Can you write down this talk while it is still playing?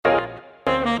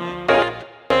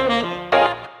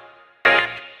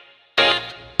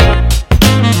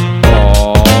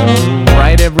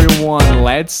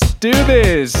Let's do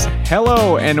this!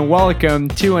 Hello and welcome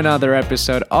to another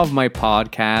episode of my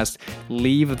podcast,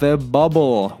 Leave the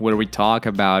Bubble, where we talk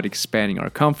about expanding our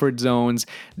comfort zones,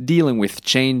 dealing with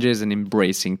changes and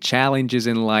embracing challenges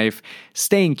in life,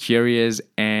 staying curious,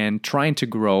 and trying to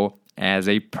grow as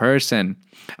a person.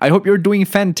 I hope you're doing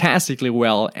fantastically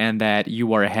well and that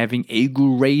you are having a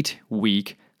great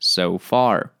week so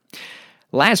far.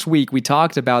 Last week, we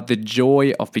talked about the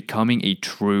joy of becoming a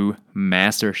true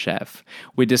master chef.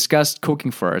 We discussed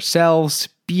cooking for ourselves,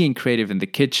 being creative in the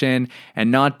kitchen, and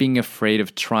not being afraid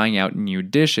of trying out new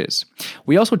dishes.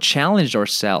 We also challenged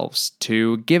ourselves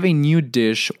to give a new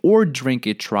dish or drink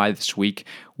a try this week,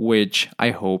 which I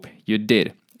hope you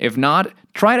did. If not,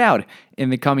 try it out in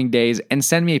the coming days and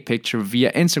send me a picture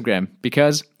via Instagram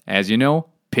because, as you know,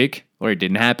 pick or it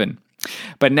didn't happen.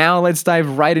 But now let's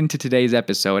dive right into today's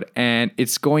episode, and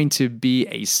it's going to be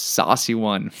a saucy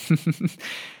one.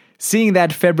 Seeing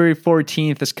that February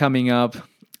 14th is coming up,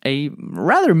 a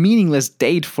rather meaningless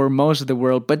date for most of the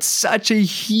world, but such a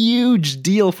huge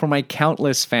deal for my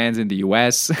countless fans in the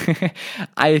US,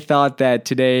 I thought that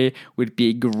today would be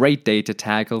a great day to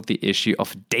tackle the issue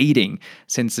of dating,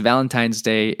 since Valentine's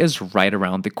Day is right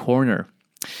around the corner.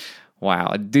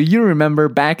 Wow, do you remember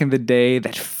back in the day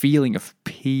that feeling of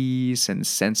peace and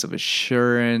sense of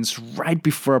assurance right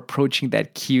before approaching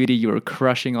that cutie you were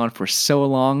crushing on for so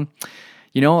long?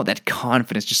 You know, that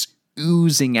confidence just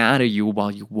oozing out of you while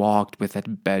you walked with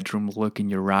that bedroom look in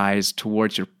your eyes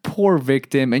towards your poor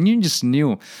victim, and you just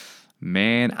knew,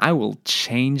 man, I will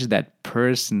change that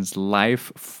person's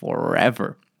life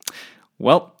forever.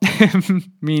 Well,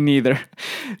 me neither.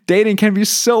 Dating can be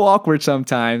so awkward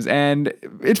sometimes, and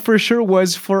it for sure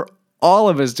was for all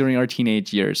of us during our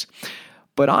teenage years.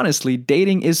 But honestly,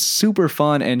 dating is super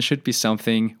fun and should be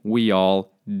something we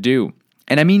all do.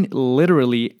 And I mean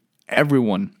literally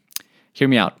everyone. Hear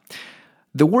me out.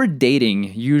 The word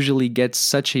dating usually gets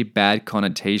such a bad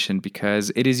connotation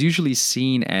because it is usually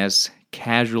seen as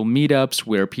casual meetups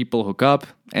where people hook up,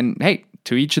 and hey,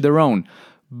 to each their own.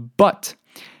 But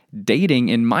dating,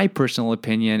 in my personal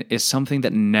opinion, is something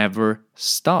that never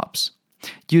stops.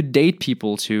 You date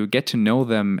people to get to know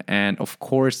them, and of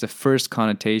course, the first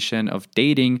connotation of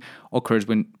dating occurs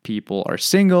when people are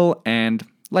single and,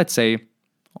 let's say,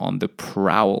 on the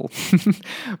prowl.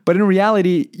 But in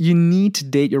reality, you need to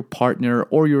date your partner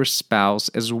or your spouse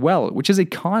as well, which is a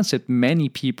concept many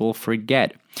people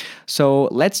forget. So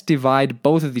let's divide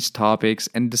both of these topics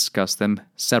and discuss them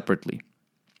separately.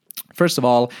 First of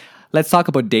all, let's talk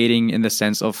about dating in the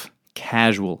sense of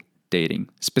casual dating,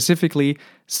 specifically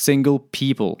single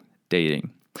people dating.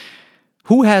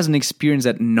 Who hasn't experienced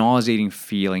that nauseating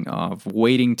feeling of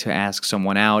waiting to ask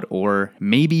someone out, or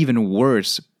maybe even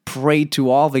worse, pray to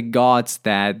all the gods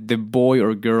that the boy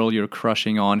or girl you're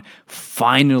crushing on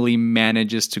finally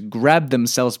manages to grab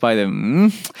themselves by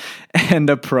the and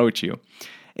approach you?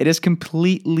 It is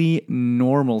completely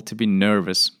normal to be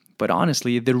nervous, but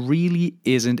honestly, there really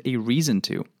isn't a reason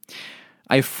to.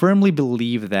 I firmly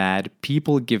believe that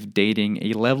people give dating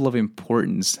a level of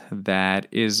importance that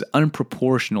is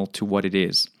unproportional to what it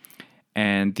is.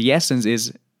 And the essence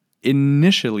is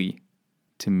initially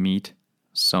to meet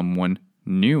someone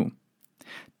new.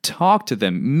 Talk to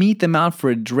them, meet them out for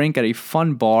a drink at a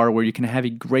fun bar where you can have a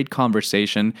great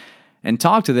conversation, and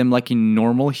talk to them like a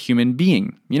normal human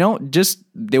being. You know, just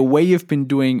the way you've been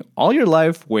doing all your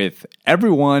life with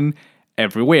everyone,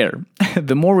 everywhere.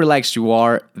 The more relaxed you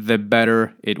are, the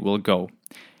better it will go.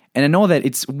 And I know that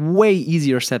it's way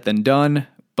easier said than done,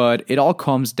 but it all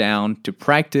comes down to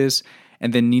practice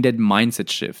and the needed mindset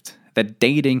shift that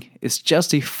dating is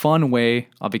just a fun way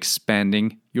of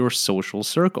expanding your social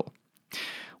circle.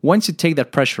 Once you take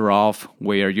that pressure off,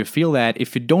 where you feel that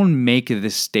if you don't make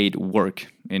this date work,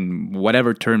 in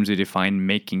whatever terms you define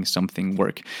making something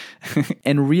work,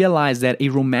 and realize that a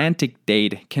romantic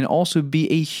date can also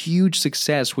be a huge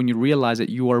success when you realize that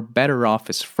you are better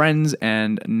off as friends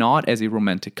and not as a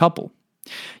romantic couple.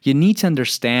 You need to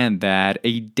understand that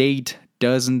a date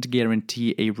doesn't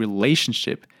guarantee a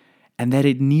relationship, and that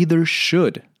it neither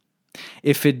should.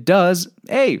 If it does,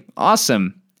 hey,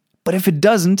 awesome. But if it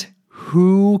doesn't,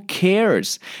 who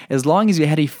cares? As long as you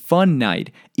had a fun night,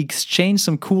 exchanged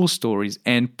some cool stories,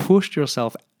 and pushed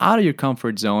yourself out of your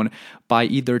comfort zone by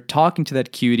either talking to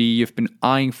that cutie you've been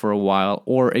eyeing for a while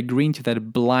or agreeing to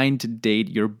that blind date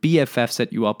your BFF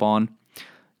set you up on,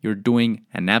 you're doing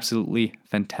an absolutely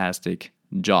fantastic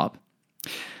job.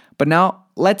 But now,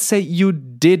 let's say you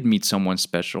did meet someone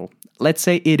special. Let's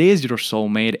say it is your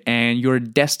soulmate and you're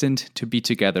destined to be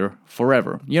together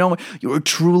forever. You know, you're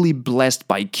truly blessed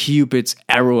by Cupid's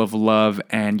arrow of love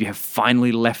and you have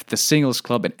finally left the singles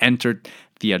club and entered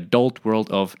the adult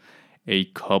world of a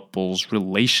couple's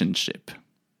relationship.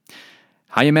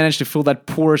 How you manage to fool that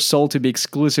poor soul to be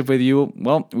exclusive with you,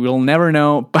 well, we'll never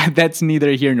know, but that's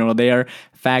neither here nor there.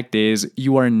 Fact is,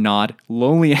 you are not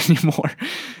lonely anymore.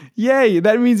 Yay,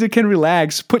 that means you can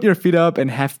relax, put your feet up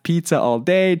and have pizza all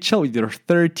day, chill with your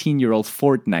 13-year-old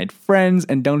Fortnite friends,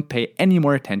 and don't pay any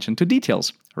more attention to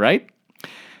details, right?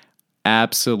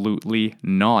 Absolutely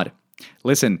not.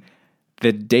 Listen,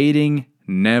 the dating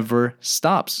never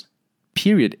stops.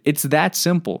 Period. It's that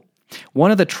simple.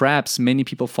 One of the traps many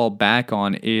people fall back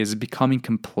on is becoming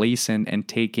complacent and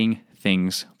taking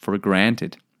things for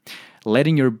granted.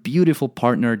 Letting your beautiful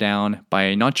partner down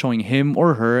by not showing him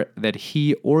or her that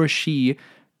he or she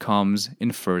comes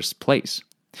in first place.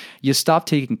 You stopped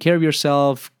taking care of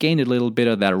yourself, gained a little bit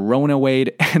of that Rona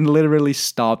weight, and literally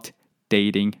stopped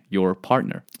dating your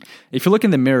partner. If you look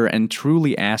in the mirror and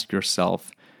truly ask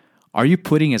yourself, are you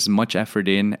putting as much effort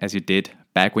in as you did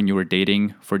back when you were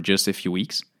dating for just a few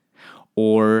weeks?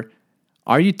 Or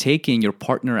are you taking your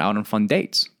partner out on fun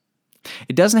dates?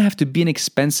 It doesn't have to be an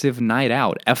expensive night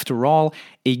out. After all,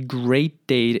 a great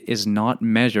date is not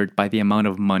measured by the amount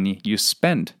of money you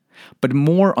spend, but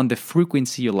more on the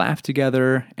frequency you laugh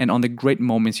together and on the great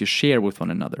moments you share with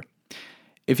one another.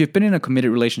 If you've been in a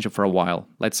committed relationship for a while,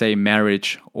 let's say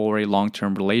marriage or a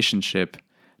long-term relationship,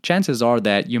 chances are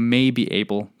that you may be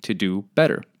able to do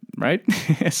better, right?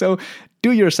 So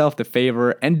do yourself the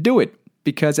favor and do it,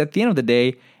 because at the end of the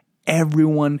day,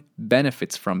 everyone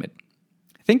benefits from it.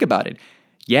 Think about it.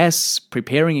 Yes,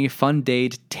 preparing a fun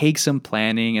date takes some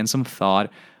planning and some thought,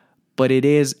 but it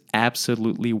is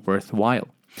absolutely worthwhile.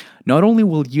 Not only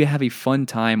will you have a fun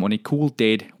time on a cool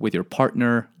date with your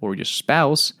partner or your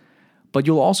spouse, but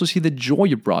you'll also see the joy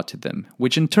you brought to them,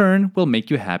 which in turn will make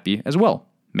you happy as well.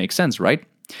 Makes sense, right?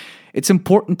 It's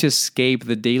important to escape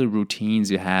the daily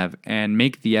routines you have and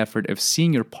make the effort of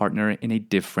seeing your partner in a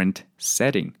different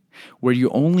setting, where you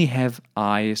only have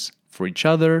eyes for each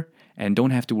other and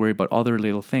don't have to worry about other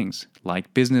little things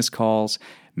like business calls,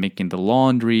 making the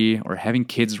laundry, or having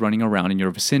kids running around in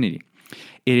your vicinity.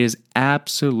 It is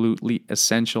absolutely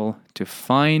essential to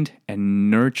find and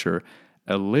nurture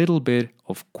a little bit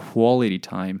of quality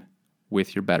time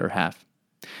with your better half.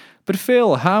 But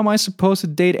Phil, how am I supposed to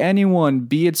date anyone,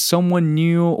 be it someone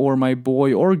new or my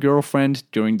boy or girlfriend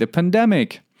during the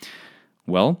pandemic?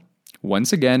 Well,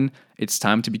 once again, it's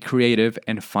time to be creative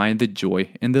and find the joy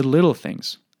in the little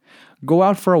things. Go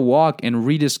out for a walk and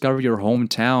rediscover your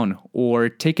hometown, or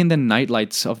take in the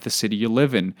nightlights of the city you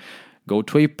live in. Go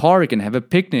to a park and have a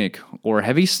picnic, or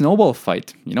have a snowball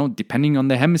fight, depending on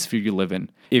the hemisphere you live in.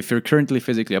 If you're currently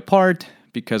physically apart,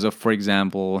 because of, for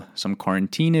example, some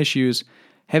quarantine issues,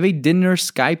 have a dinner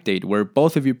Skype date where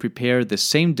both of you prepare the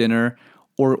same dinner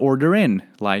or order in,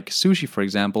 like sushi for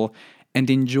example, and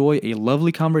enjoy a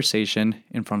lovely conversation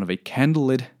in front of a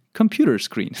candlelit computer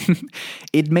screen.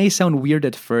 It may sound weird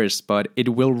at first, but it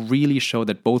will really show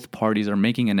that both parties are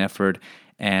making an effort,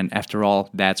 and after all,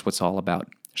 that's what's all about.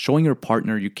 Showing your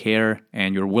partner you care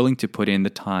and you're willing to put in the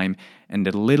time and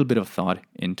a little bit of thought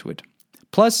into it.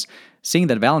 Plus, seeing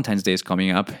that Valentine's Day is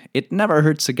coming up, it never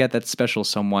hurts to get that special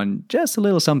someone just a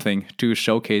little something to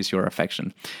showcase your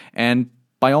affection. And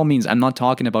by all means, I'm not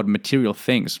talking about material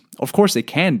things. Of course, they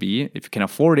can be if you can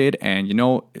afford it and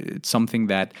it's something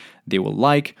that they will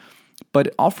like.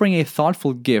 But offering a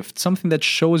thoughtful gift, something that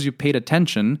shows you paid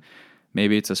attention,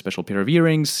 maybe it's a special pair of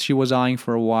earrings she was eyeing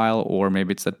for a while, or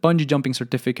maybe it's that bungee jumping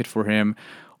certificate for him,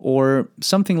 or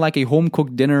something like a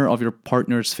home-cooked dinner of your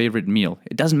partner's favorite meal.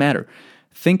 It doesn't matter.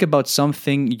 Think about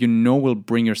something you know will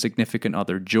bring your significant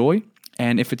other joy,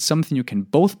 and if it's something you can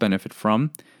both benefit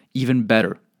from, even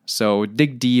better. So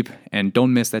dig deep and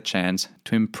don't miss that chance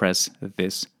to impress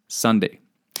this Sunday.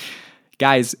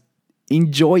 Guys,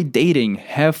 enjoy dating,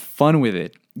 have fun with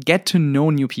it, get to know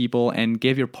new people, and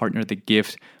give your partner the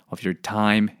gift of your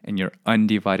time and your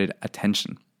undivided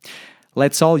attention.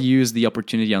 Let's all use the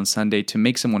opportunity on Sunday to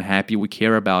make someone happy we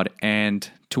care about. And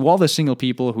to all the single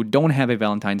people who don't have a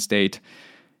Valentine's date,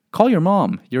 call your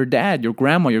mom, your dad, your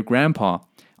grandma, your grandpa.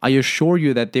 I assure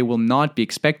you that they will not be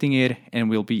expecting it and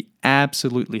will be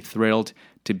absolutely thrilled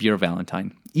to be your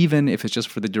Valentine, even if it's just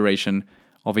for the duration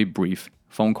of a brief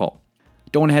phone call.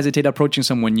 Don't hesitate approaching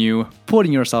someone new,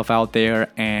 putting yourself out there,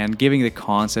 and giving the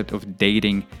concept of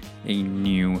dating a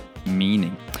new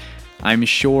meaning. I'm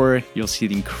sure you'll see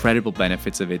the incredible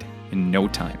benefits of it in no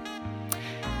time.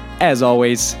 As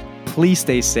always, please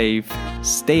stay safe,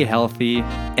 stay healthy,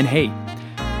 and hey,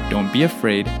 don't be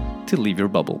afraid to leave your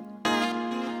bubble.